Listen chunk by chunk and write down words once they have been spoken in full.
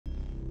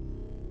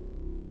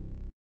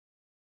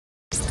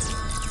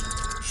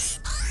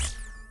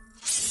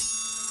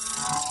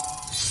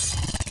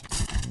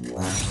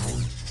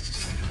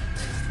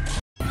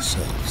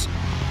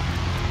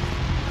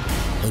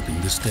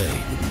this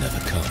day would never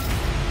come.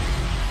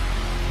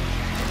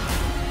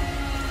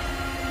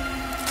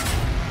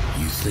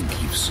 You think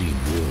you've seen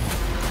war,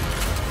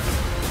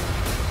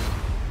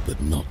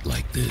 but not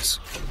like this.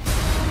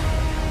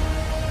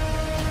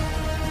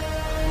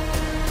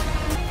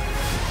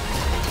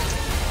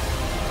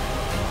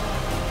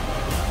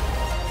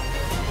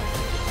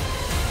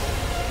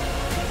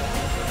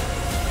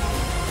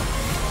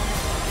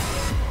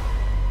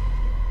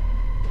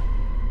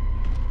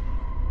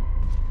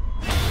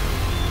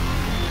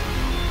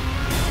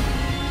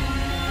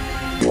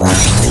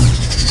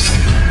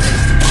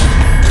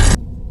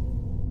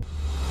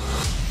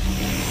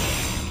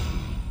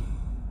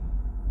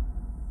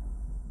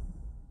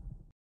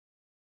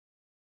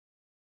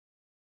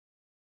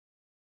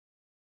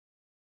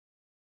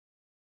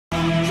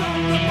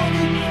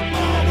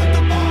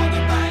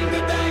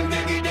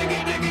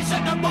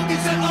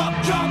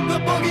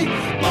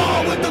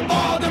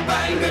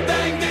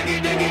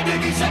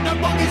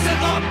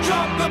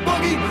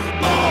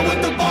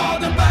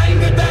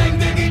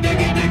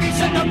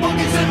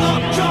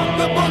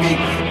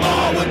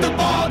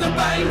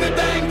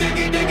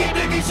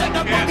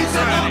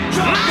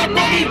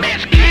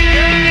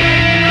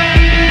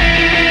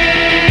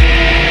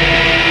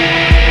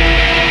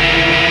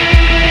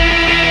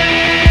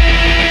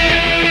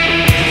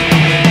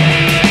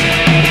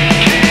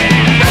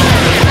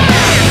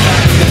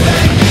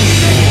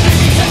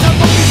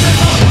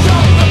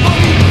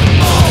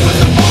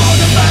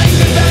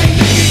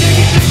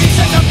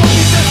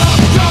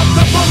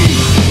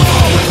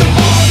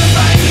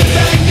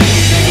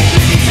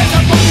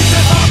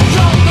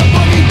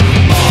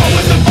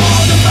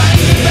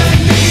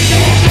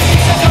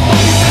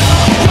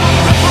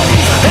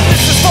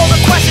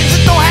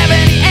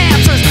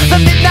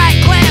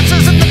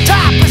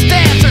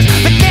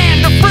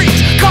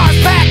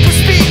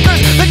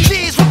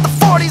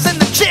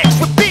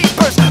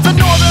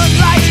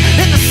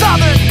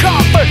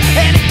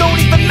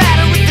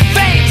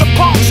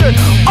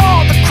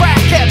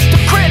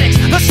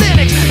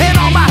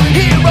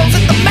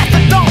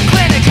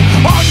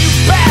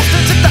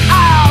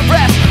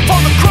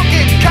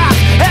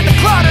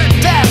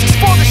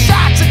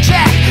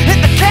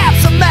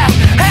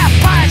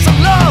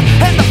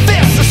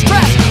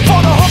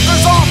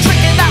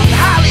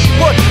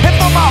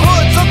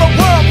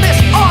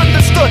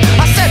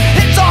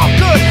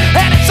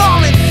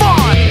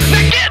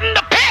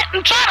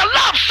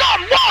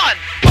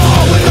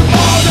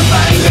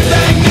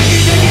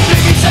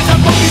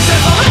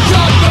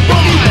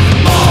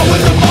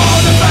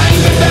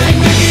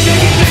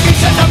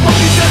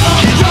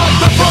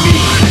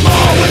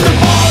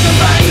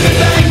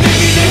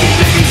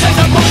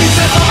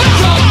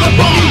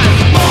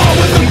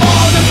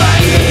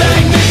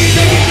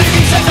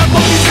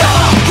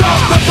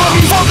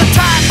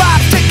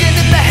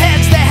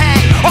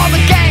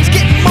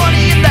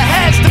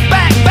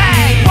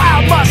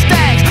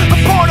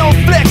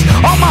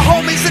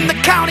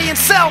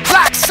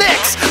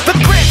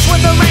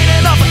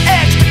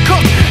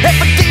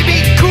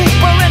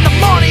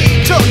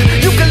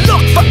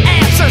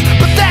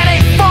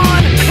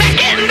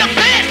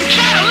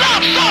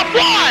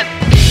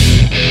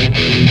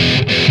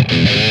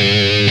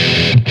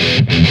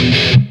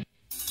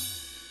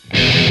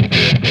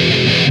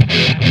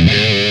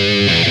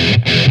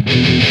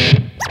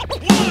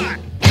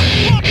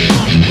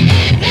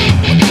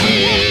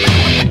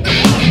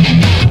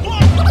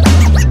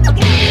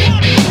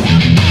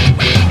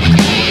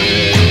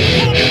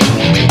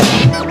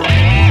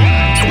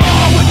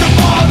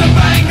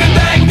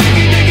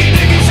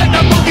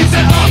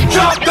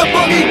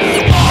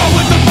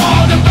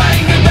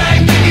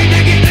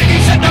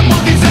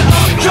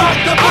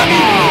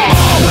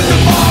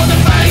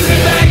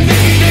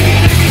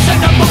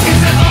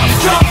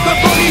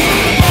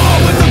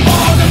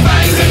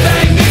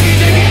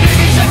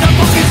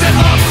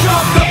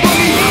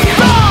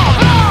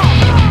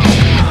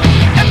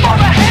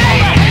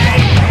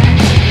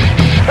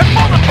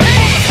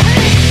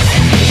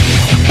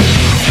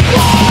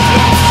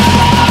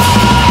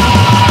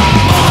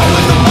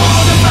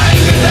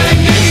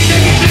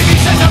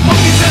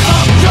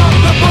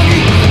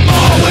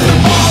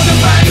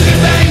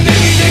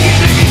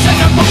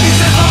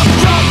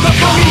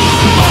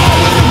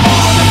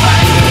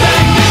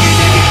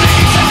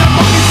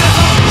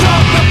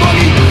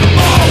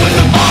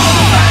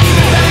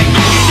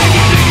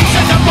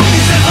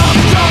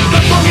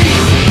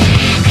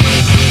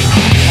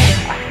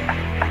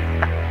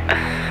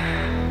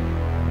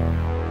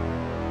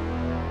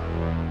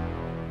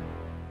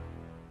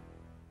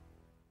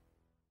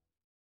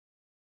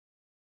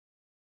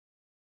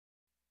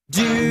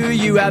 Do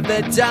you have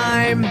the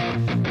time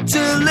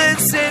to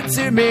listen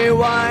to me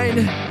whine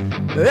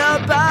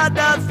about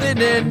nothing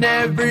and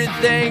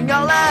everything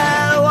all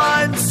at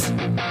once?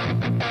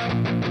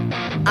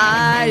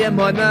 I am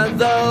one of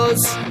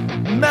those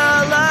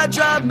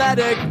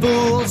melodramatic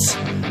fools,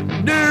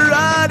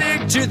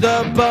 neurotic to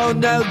the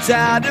bone, no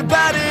doubt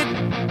about it.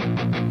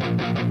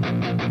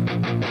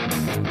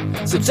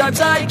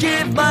 Sometimes I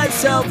give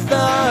myself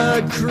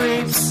the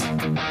creeps.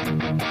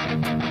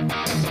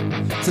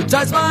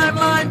 Sometimes my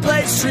mind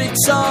plays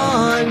tricks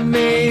on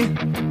me.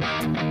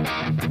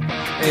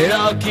 It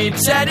all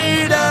keeps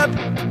adding up.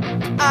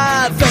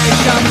 I think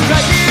I'm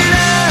cracking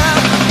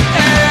up.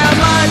 Am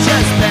I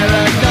just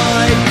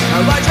paranoid?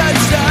 Am I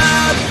just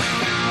up?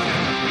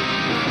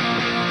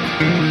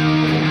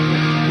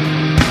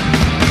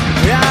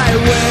 I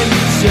went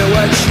to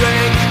a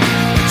shrink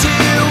to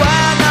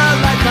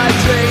analyze my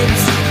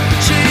dreams.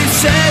 She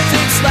says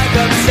it's like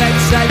a sex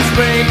that's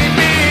bringing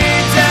me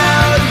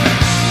down.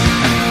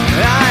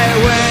 I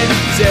went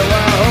to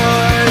a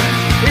whore.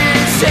 He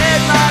said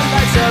my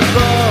life's a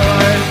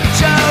bore.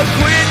 She'll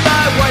quit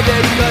my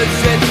wedding 'cause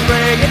it's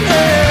bringing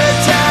her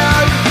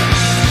down.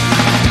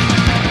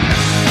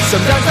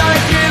 Sometimes I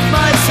give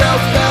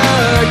myself the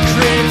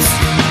creeps.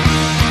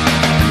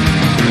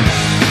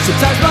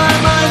 Sometimes my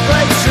mind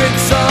plays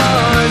tricks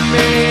on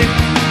me.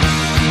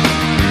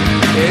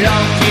 It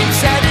all keeps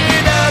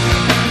adding up.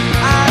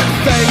 I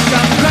think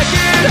I'm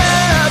cracking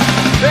up.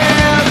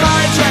 Am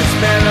I just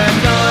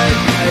paranoid?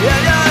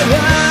 Yeah, yeah,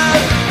 yeah.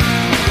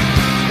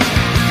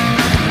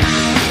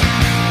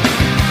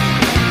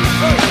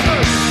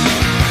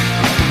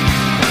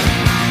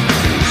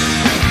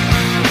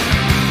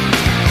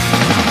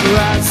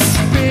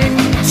 Grasping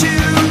to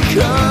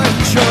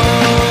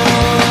control,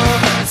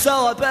 so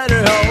I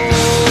better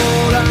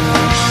hold on.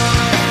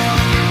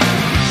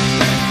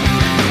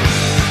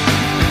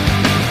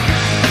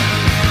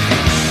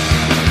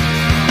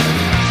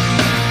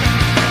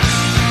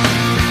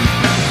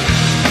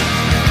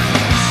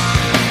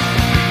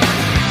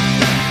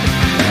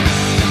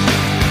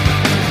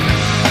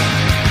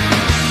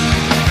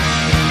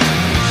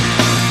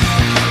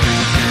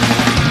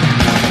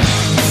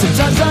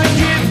 Sometimes I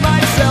give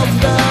myself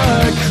the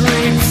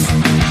creeps.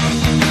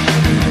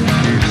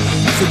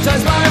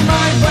 Sometimes my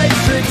mind plays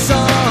tricks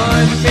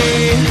on me.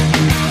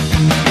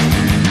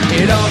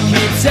 It all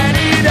keeps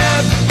adding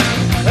up.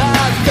 I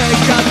think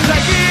I'm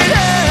cracking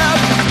up.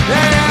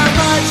 Am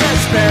I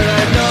just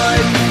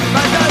paranoid?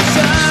 My thoughts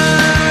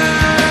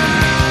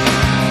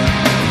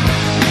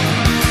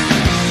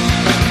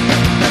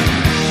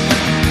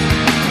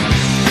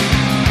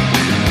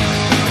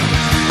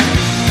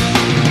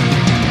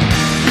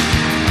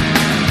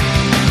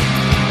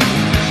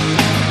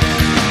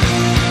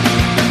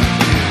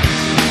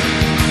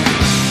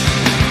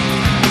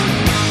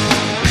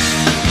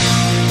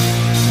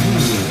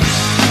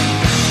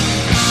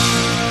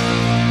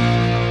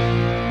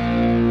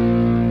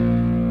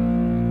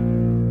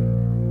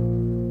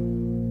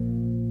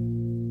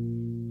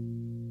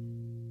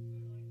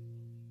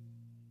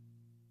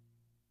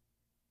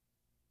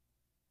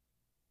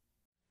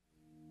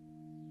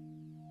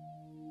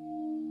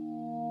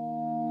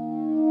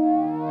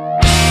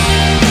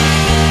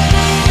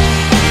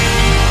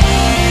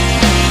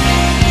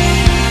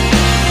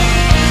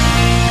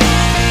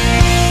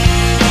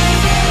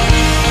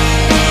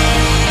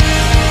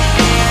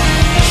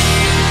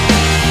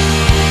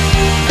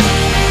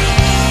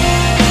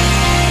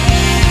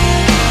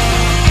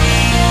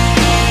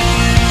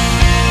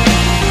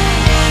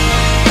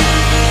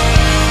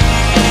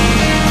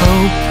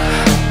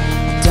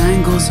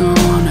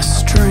on a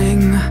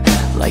string,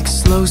 like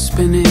slow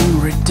spinning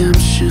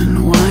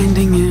redemption,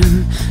 winding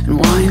in and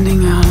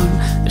winding out.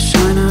 The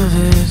shine of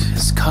it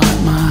has caught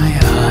my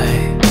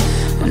eye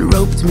and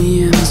roped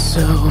me in,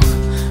 so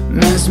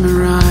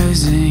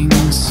mesmerizing,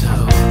 so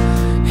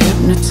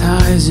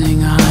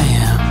hypnotizing. I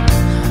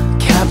am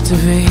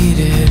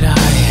captivated,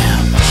 I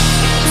am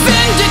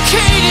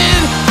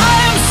vindicated. I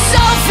am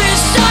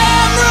selfish, I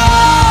am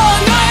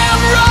wrong, I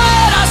am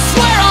right, I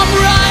swear I'm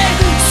right,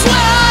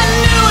 swear I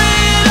knew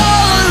it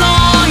all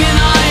along. And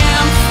I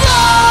am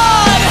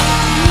flawed,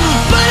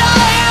 but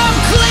I am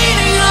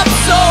cleaning up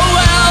so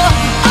well.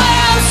 I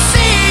am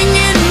seeing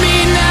in me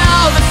now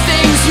the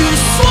things you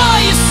swore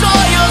you saw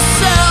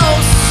yourself.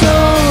 So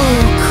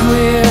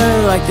clear,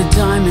 like the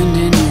diamond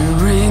in your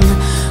ring,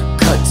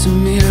 cut to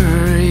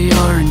mirror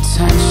your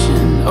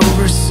intention,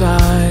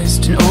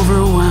 oversized and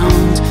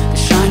overwhelmed, the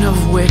shine of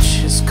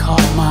which has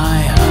caught my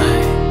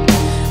eye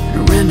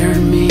and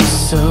rendered me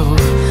so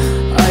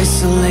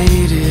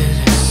isolated,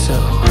 so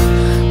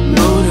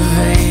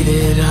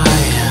motivated. I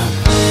am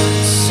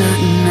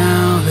certain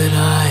now that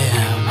I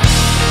am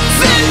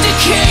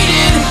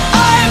vindicated.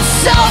 I am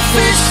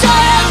selfish,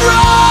 I am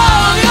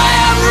wrong, I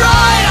am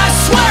right, I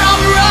swear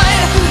I'm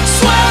right,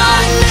 swear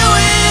I knew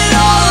it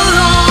all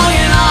along.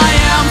 And I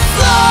am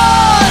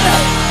flawed,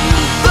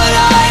 but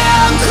I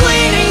am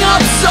cleaning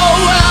up so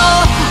well.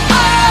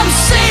 I am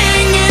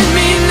seeing in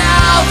me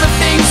now the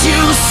things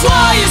you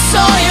swore you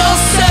saw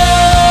yourself.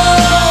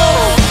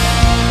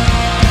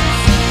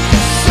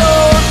 So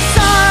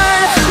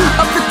turn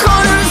up the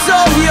corners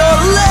of your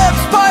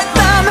lips, part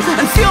them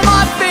and feel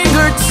my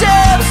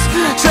fingertips,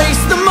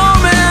 trace the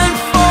moment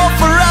for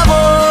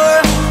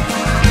forever.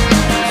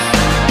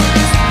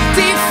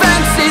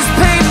 Defense is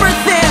paper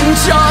thin,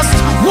 just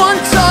one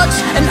touch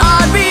and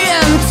I'd be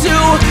in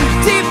too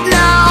deep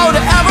now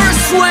to ever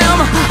swim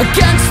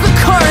against the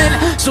current.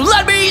 So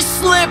let me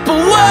slip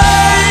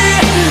away,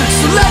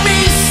 so let me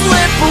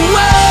slip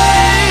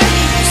away,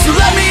 so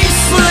let me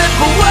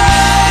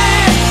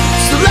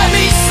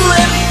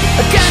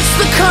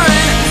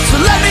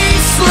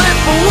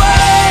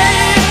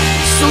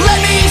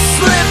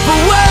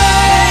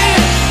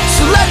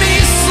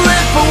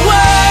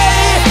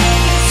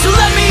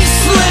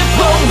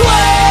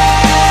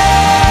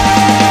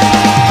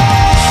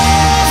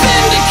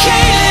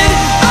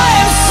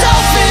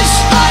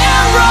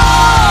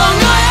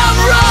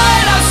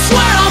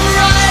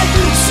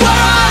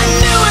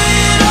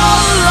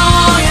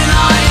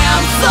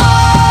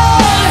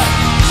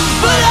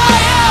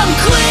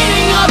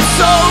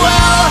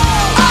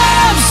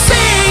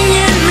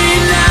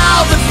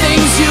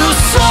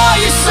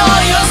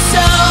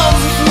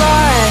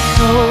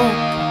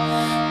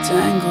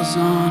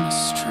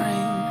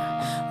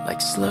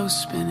slow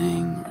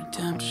spinning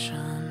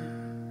redemption.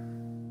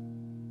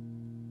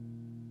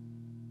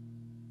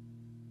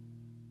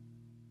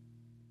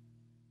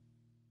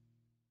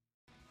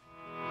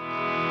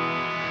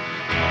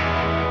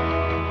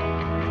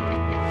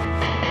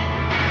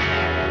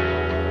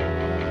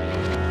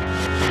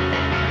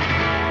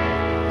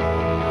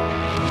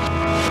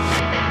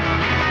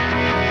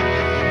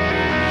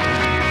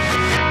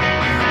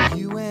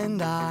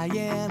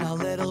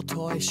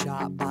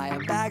 Shop, buy a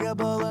bag of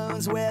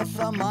balloons with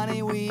the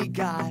money we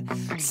got,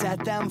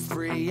 set them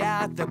free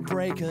at the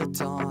break of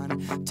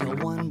dawn, till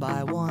one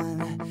by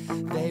one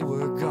they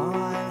were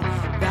gone.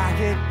 Back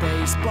at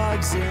base,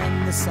 bugs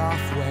in the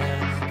software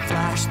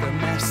flash the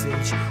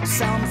message,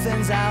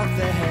 something's out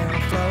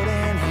there,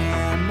 floating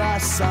in the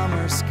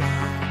summer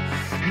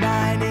sky.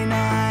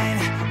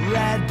 99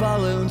 red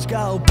balloons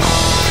go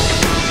by.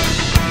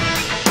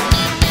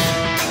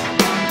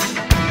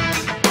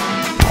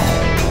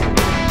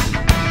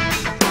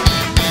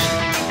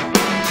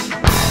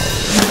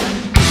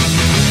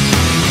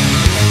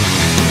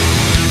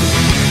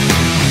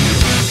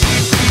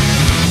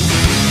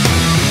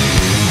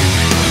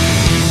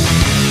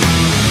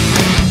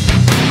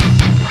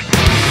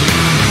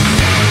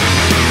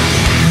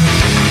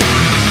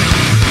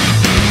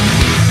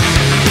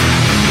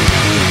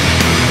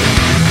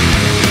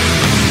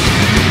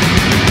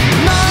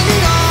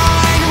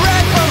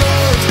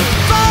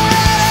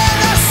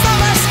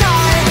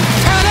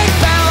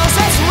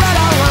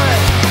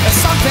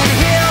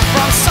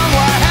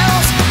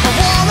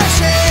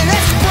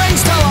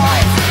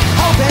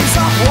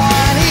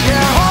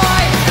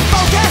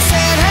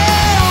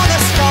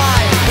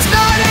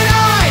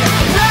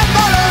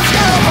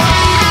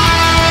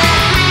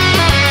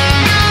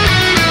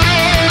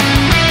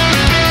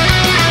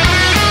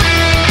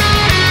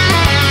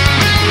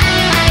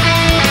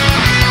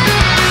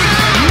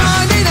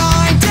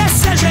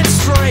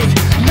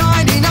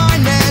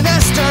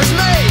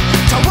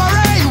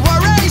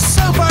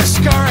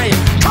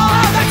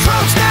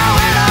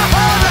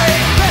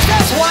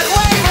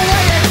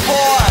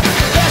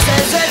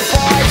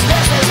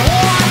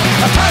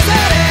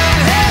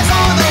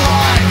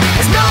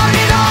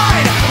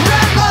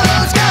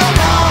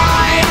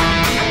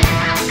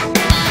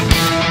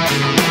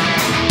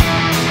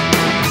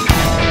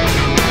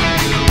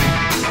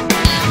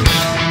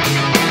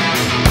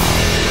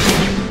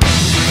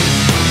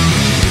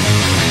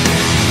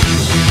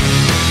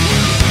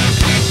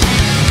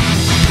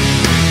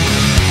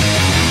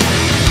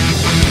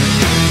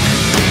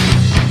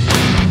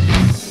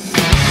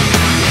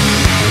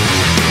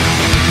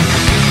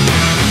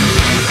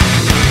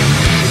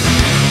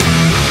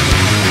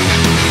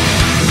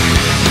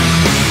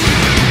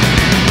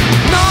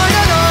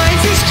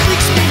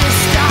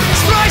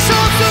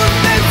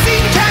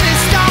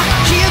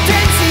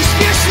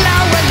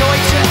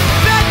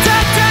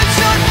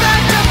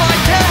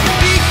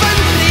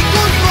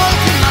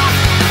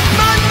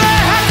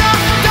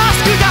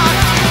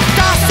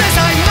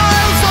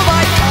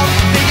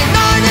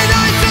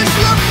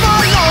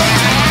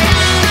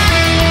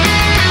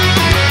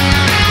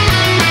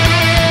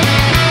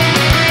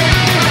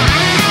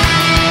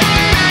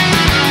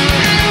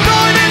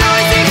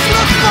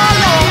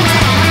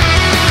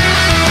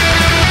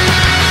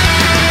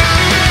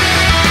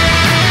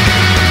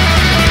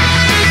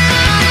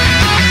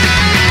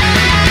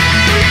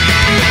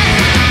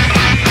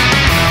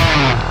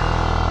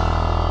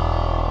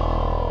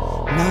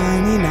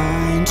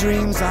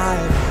 Dreams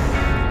I've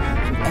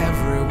had from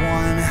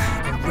everyone,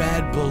 a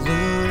red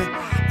balloon.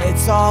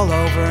 It's all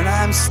over and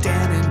I'm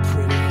standing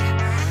pretty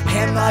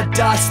in the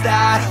dust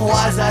that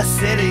was a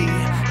city.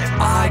 If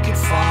I could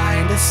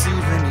find a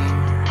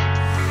souvenir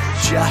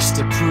just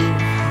to prove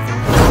the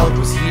world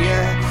was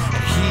here,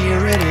 and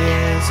here it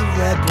is, a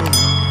red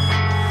balloon.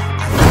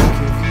 I think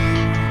of you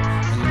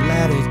and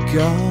let it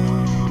go.